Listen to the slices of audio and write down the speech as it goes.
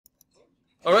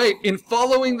All right, in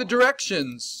following the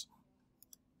directions,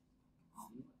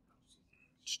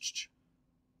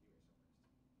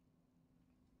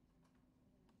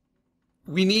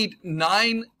 we need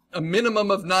a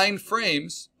minimum of 9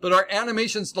 frames, but our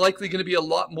animation's likely going to be a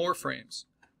lot more frames.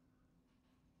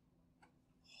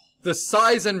 The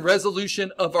size and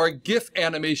resolution of our GIF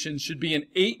animation should be an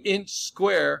 8-inch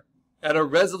square at a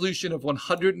resolution of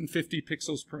 150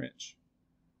 pixels per inch.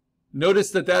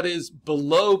 Notice that that is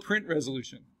below print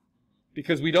resolution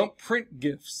because we don't print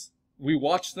GIFs. We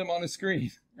watch them on a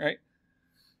screen, right?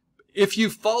 If you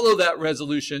follow that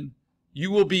resolution,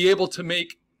 you will be able to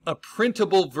make a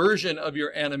printable version of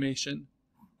your animation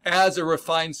as a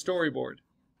refined storyboard.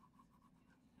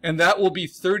 And that will be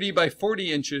 30 by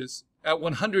 40 inches at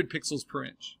 100 pixels per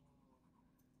inch,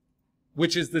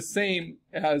 which is the same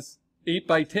as 8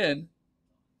 by 10,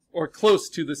 or close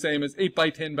to the same as 8 by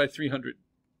 10 by 300.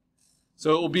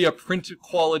 So it will be a print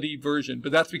quality version,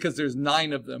 but that's because there's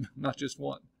 9 of them, not just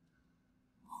one.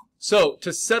 So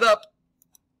to set up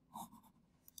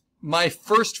my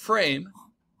first frame,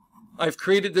 I've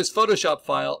created this Photoshop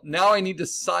file. Now I need to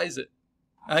size it.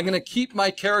 I'm going to keep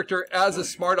my character as a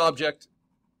smart object,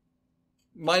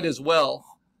 might as well,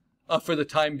 for the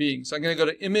time being. So I'm going to go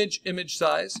to Image, Image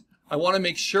Size. I want to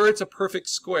make sure it's a perfect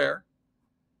square.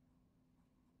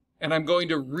 And I'm going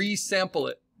to resample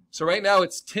it. So right now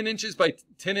it's 10 inches by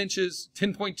 10 inches,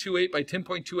 10.28 by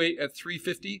 10.28 at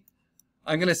 350.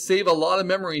 I'm going to save a lot of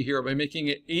memory here by making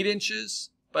it 8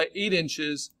 inches by 8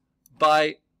 inches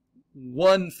by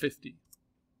 150.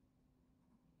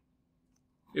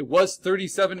 It was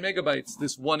 37 megabytes,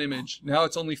 this one image. Now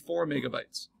it's only 4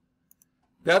 megabytes.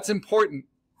 That's important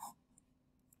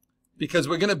because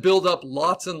we're going to build up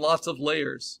lots and lots of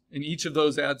layers, and each of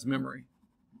those adds memory.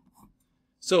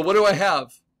 So what do I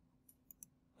have?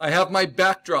 I have my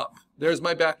backdrop. There's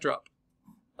my backdrop.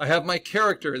 I have my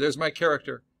character. There's my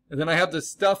character. And then I have the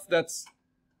stuff that's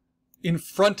in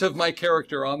front of my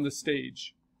character on the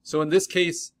stage. So in this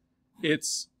case,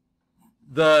 it's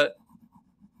the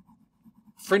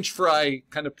French fry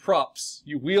kind of props.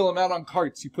 You wheel them out on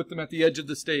carts. You put them at the edge of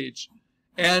the stage.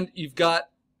 And you've got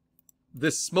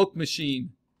this smoke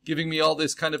machine giving me all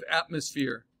this kind of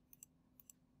atmosphere.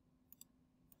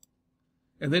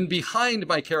 And then behind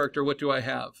my character, what do I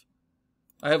have?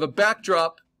 I have a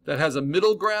backdrop that has a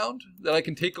middle ground that I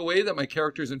can take away that my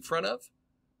character's in front of.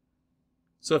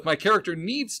 So if my character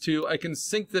needs to, I can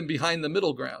sink them behind the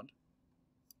middle ground.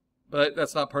 But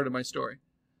that's not part of my story.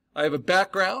 I have a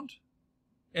background,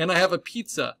 and I have a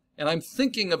pizza. And I'm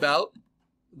thinking about,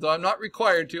 though I'm not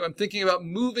required to, I'm thinking about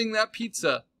moving that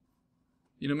pizza.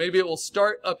 You know, maybe it will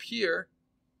start up here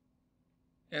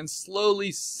and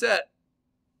slowly set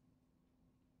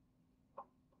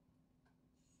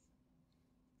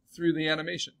through the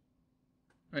animation,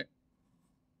 right?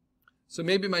 So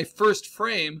maybe my first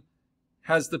frame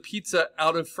has the pizza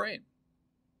out of frame.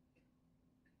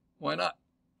 Why not?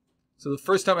 So the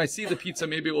first time I see the pizza,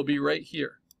 maybe it will be right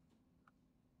here.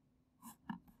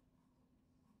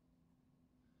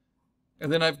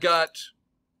 And then I've got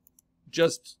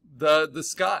just the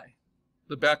sky,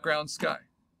 the background sky.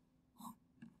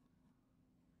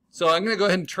 So I'm going to go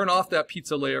ahead and turn off that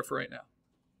pizza layer for right now.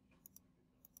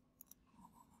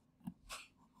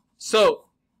 So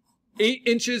 8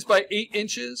 inches by 8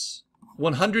 inches,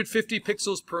 150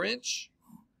 pixels per inch.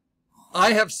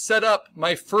 I have set up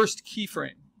my first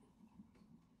keyframe.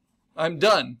 I'm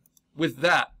done with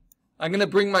that. I'm going to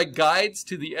bring my guides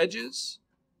to the edges,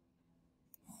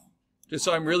 just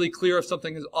so I'm really clear if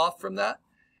something is off from that.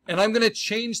 And I'm going to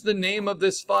change the name of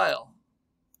this file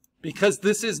because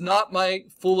this is not my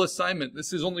full assignment.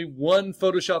 This is only one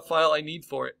Photoshop file I need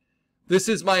for it. This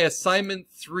is my assignment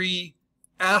 3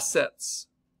 assets.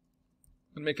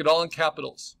 And make it all in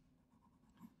capitals,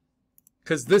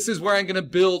 because this is where I'm going to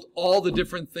build all the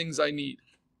different things I need.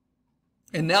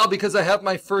 And now because I have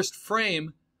my first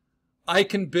frame, I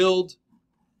can build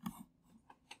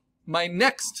my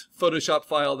next Photoshop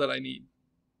file that I need,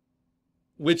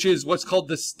 which is what's called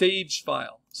the stage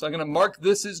file. So I'm going to mark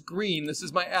this as green. This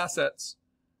is my assets.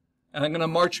 And I'm going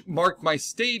to mark my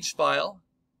stage file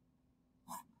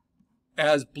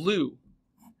as blue.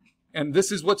 And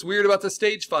this is what's weird about the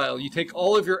stage file. You take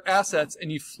all of your assets and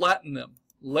you flatten them.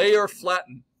 Layer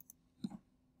flatten.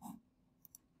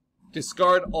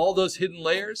 Discard all those hidden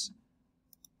layers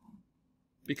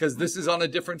because this is on a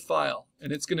different file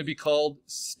and it's going to be called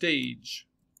stage.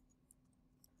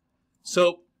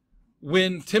 So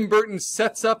when Tim Burton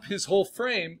sets up his whole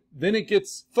frame, then it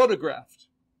gets photographed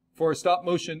for a stop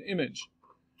motion image.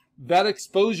 That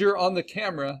exposure on the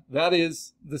camera, that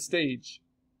is the stage.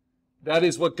 That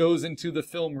is what goes into the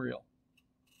film reel.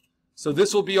 So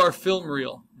this will be our film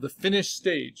reel, the finished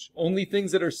stage. Only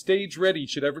things that are stage ready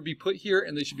should ever be put here,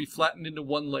 and they should be flattened into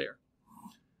one layer.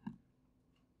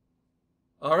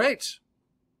 All right.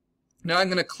 Now I'm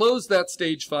going to close that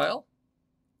stage file,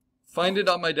 find it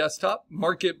on my desktop,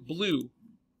 mark it blue,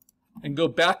 and go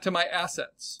back to my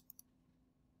assets.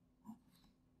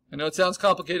 I know it sounds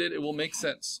complicated. It will make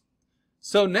sense.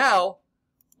 So now,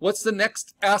 what's the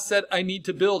next asset I need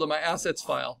to build in my assets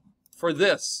file? For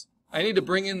this, I need to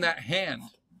bring in that hand.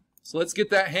 So let's get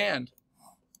that hand.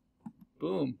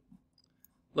 Boom.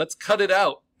 Let's cut it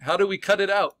out. How do we cut it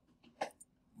out?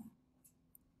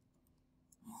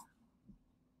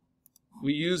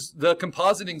 We use the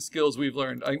compositing skills we've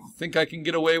learned. I think I can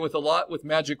get away with a lot with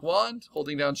Magic Wand,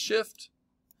 holding down Shift,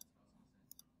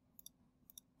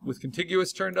 with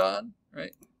contiguous turned on,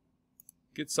 right?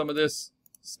 Get some of this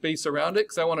space around it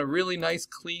because I want a really nice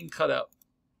clean cutout.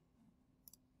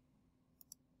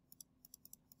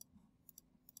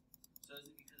 So is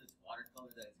it because it's watercolor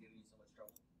that it's giving you so much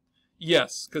trouble?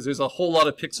 Yes, because there's a whole lot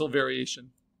of pixel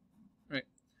variation, right?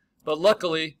 But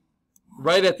luckily,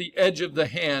 right at the edge of the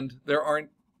hand, there aren't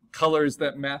colors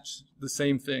that match the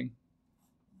same thing.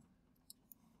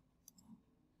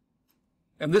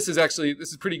 And this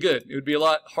is pretty good. It would be a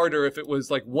lot harder if it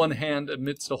was like one hand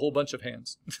amidst a whole bunch of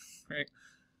hands, right?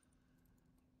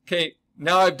 Okay,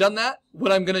 now I've done that.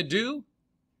 What I'm going to do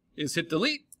is hit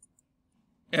delete.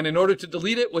 And in order to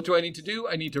delete it, what do I need to do?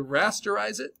 I need to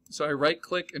rasterize it. So I right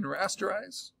click and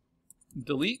rasterize,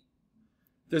 delete.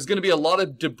 There's going to be a lot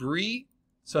of debris.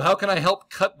 So how can I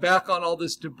help cut back on all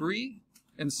this debris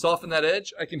and soften that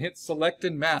edge? I can hit select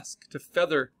and mask to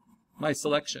feather my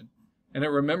selection. And it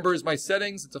remembers my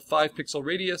settings. It's a 5 pixel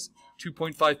radius,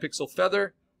 2.5 pixel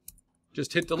feather.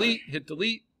 Just hit delete, hit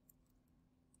delete.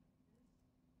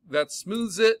 That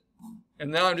smooths it.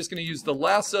 And now I'm just going to use the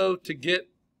lasso to get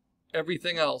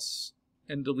everything else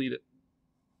and delete it.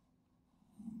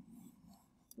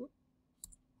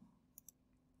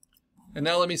 And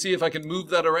now let me see if I can move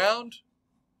that around.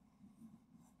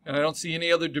 And I don't see any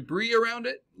other debris around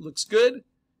it. Looks good.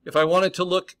 If I want it to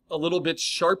look a little bit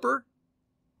sharper,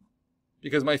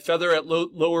 because my feather at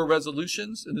lower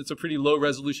resolutions, and it's a pretty low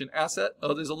resolution asset.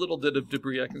 Oh, there's a little bit of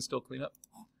debris I can still clean up.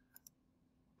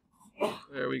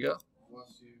 There we go.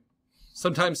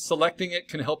 Sometimes selecting it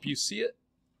can help you see it.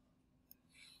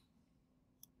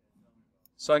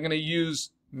 So I'm going to use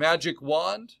Magic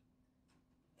Wand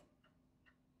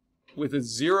with a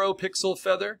 0 pixel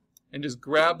feather and just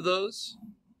grab those.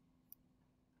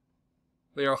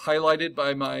 They are highlighted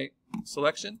by my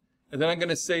selection. And then I'm going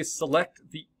to say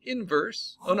select the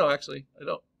inverse. Oh, no, actually, I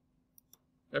don't.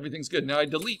 Everything's good. Now I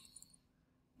delete.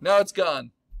 Now it's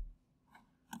gone.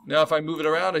 Now if I move it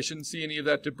around, I shouldn't see any of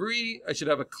that debris. I should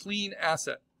have a clean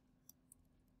asset.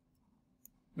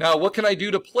 Now, what can I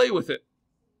do to play with it?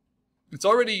 It's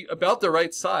already about the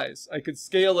right size. I could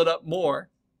scale it up more,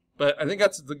 but I think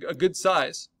that's a good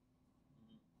size.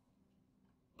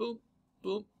 Boom,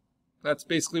 boom. That's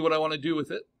basically what I want to do with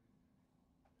it.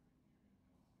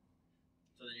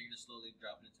 So then you're going to slowly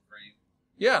drop it into frame.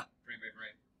 Yeah. Frame by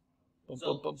frame. Bum,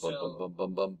 So- bum, bum, so- bum,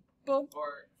 bum, bum, bum,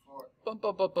 For bum,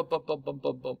 bum, bum, bum, bum, bum, bum,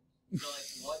 bum, bum. so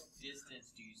like what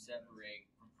distance do you separate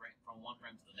from one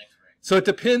frame to the next frame? So it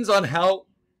depends on how.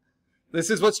 This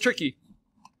is what's tricky.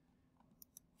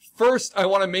 First, I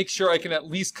want to make sure I can at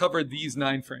least cover these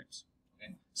 9 frames.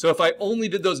 Okay. So if I only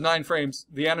did those 9 frames,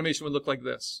 the animation would look like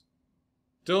this.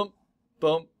 Boom,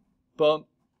 boom, boom,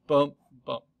 boom,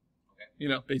 boom. Okay. You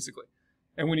know, basically.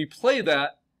 And when you play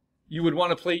that, you would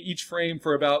want to play each frame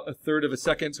for about 1/3 of a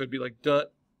second. So it'd be like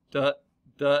dut, dut,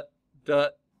 dut,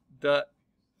 dut, dut.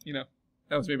 You know,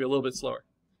 that was maybe a little bit slower.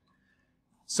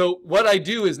 So what I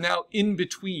do is now in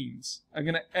betweens, I'm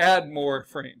going to add more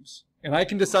frames. And I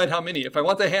can decide how many. If I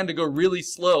want the hand to go really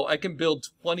slow, I can build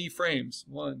 20 frames.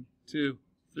 1, 2,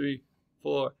 3,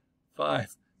 4,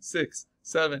 5, 6,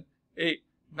 7, 8,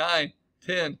 9,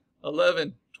 10,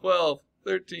 11, 12,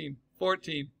 13,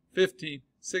 14, 15,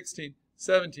 16,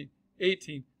 17,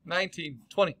 18, 19,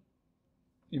 20.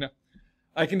 You know,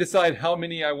 I can decide how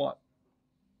many I want.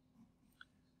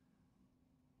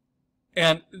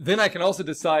 And then I can also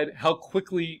decide how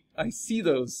quickly I see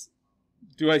those.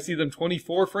 Do I see them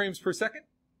 24 frames per second?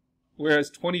 Whereas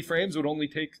 20 frames would only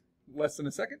take less than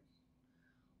a second?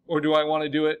 Or do I want to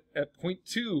do it at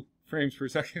 0.2 frames per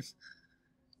second,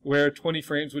 where 20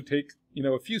 frames would take, you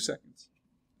know, a few seconds?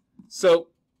 So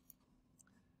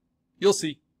you'll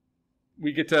see.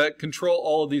 We get to control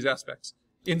all of these aspects.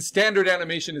 In standard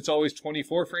animation, it's always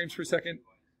 24 frames per second,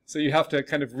 so you have to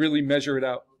kind of really measure it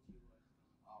out.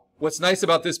 What's nice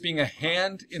about this being a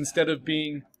hand instead of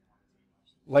being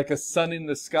like a sun in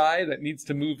the sky that needs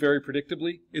to move very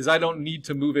predictably, is I don't need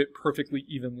to move it perfectly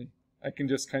evenly. I can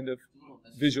just kind of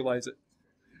visualize it.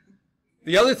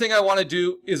 The other thing I want to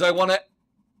do is I want to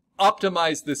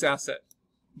optimize this asset,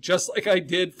 just like I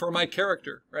did for my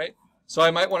character, right? So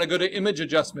I might want to go to image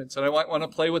adjustments, and I might want to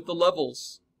play with the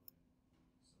levels.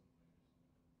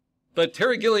 But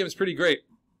Terry Gilliam's pretty great.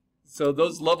 So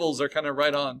those levels are kind of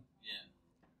right on. Yeah.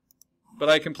 But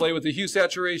I can play with the hue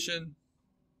saturation.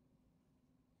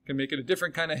 Can make it a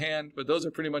different kind of hand, but those are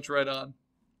pretty much right on.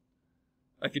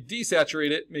 I could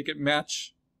desaturate it, make it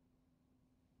match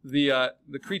the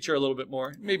creature a little bit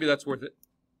more. Maybe that's worth it.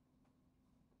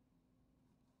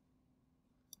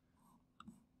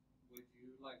 Would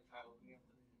you like title me up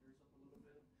the or something a little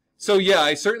bit? So yeah,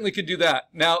 I certainly could do that.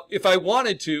 Now, if I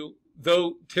wanted to,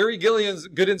 though, Terry Gilliam's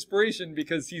good inspiration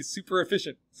because he's super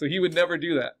efficient, so he would never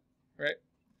do that, right?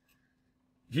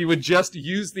 He would just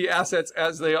use the assets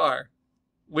as they are,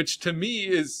 which to me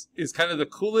is kind of the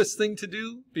coolest thing to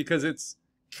do because it's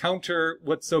counter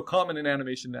what's so common in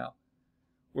animation now,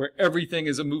 where everything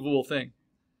is a movable thing.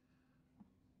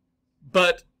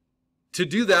 But to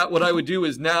do that, what I would do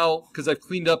is now, because I've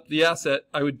cleaned up the asset,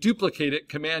 I would duplicate it,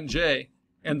 Command J,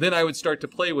 and then I would start to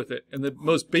play with it. And the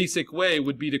most basic way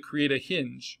would be to create a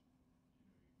hinge,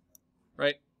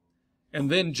 right? And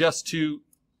then just to,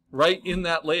 right in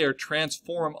that layer,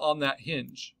 transform on that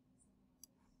hinge.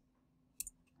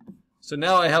 So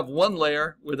now I have one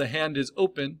layer where the hand is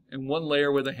open and one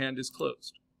layer where the hand is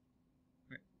closed.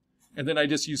 Right? And then I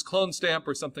just use clone stamp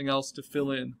or something else to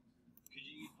fill in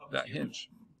that hinge.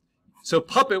 So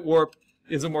puppet warp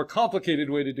is a more complicated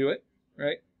way to do it,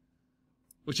 right?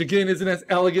 Which again isn't as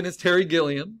elegant as Terry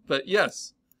Gilliam, but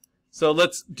yes. So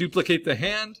let's duplicate the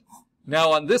hand.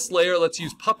 Now on this layer, let's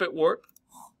use puppet warp.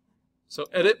 So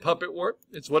edit puppet warp,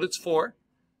 it's what it's for.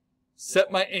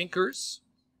 Set my anchors.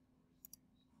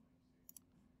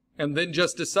 And then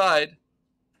just decide,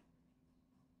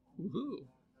 woohoo.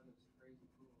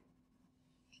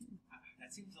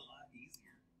 That seems a lot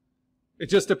easier. It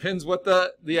just depends what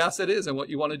the asset is and what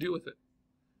you want to do with it.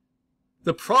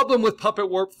 The problem with puppet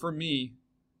warp for me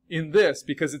in this,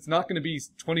 because it's not going to be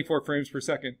 24 frames per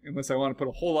second unless I want to put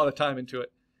a whole lot of time into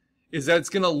it, is that it's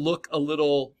going to look a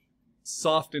little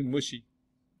soft and mushy,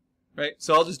 right?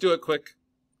 So I'll just do it quick.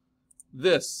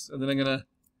 This, and then I'm going to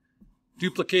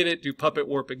duplicate it, do puppet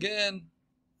warp again.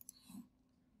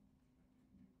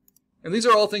 And these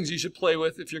are all things you should play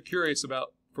with if you're curious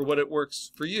about for what it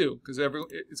works for you, because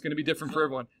it's going to be different for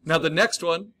everyone. Now the next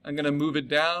one, I'm going to move it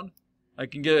down. I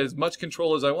can get as much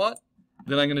control as I want.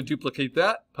 Then I'm going to duplicate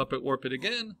that, puppet warp it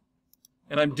again,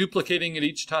 and I'm duplicating it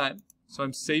each time. So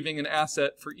I'm saving an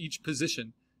asset for each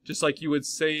position, just like you would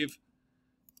save,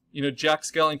 you know, Jack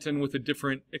Skellington with a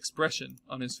different expression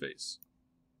on his face.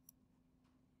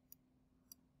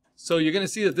 So you're going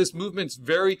to see that this movement's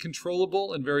very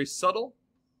controllable and very subtle.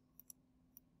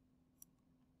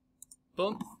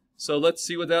 Boom. So let's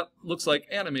see what that looks like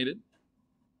animated.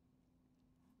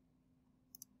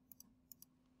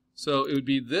 So it would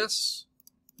be this,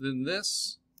 then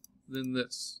this, then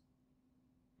this.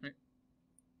 Right?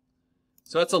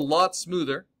 So that's a lot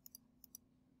smoother.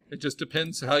 It just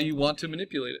depends how you want to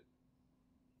manipulate it.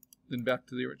 Then back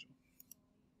to the original.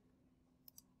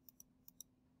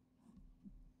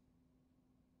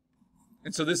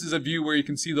 And so this is a view where you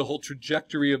can see the whole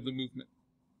trajectory of the movement,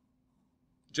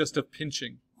 just of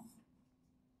pinching.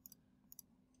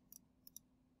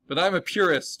 But I'm a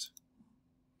purist,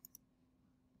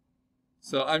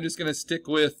 so I'm just going to stick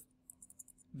with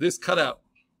this cutout.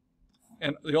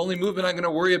 And the only movement I'm going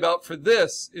to worry about for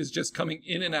this is just coming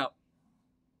in and out.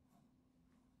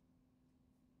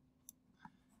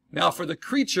 Now for the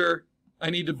creature,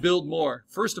 I need to build more.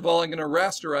 First of all, I'm going to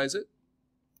rasterize it.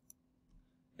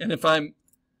 And if I'm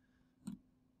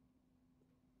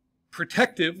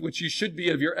protective, which you should be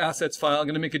of your assets file, I'm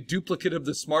going to make a duplicate of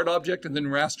the smart object and then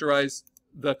rasterize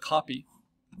the copy.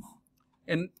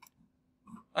 And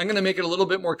I'm going to make it a little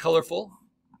bit more colorful.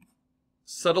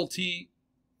 Subtlety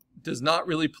does not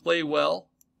really play well.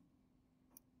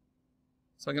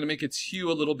 So I'm going to make its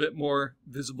hue a little bit more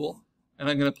visible. And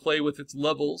I'm going to play with its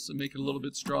levels and make it a little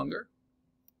bit stronger.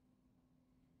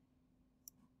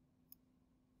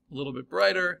 A little bit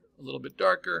brighter, a little bit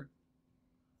darker.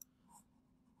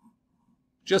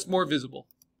 Just more visible,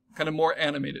 kind of more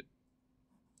animated.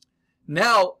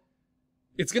 Now,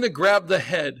 it's going to grab the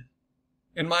head.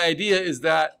 And my idea is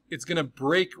that it's going to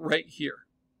break right here.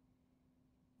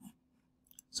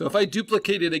 So if I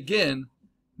duplicate it again,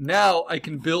 now I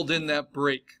can build in that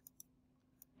break.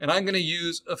 And I'm going to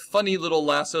use a funny little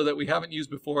lasso that we haven't used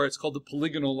before. It's called the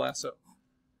polygonal lasso.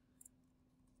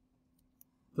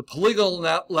 The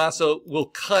polygonal lasso will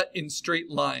cut in straight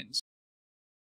lines.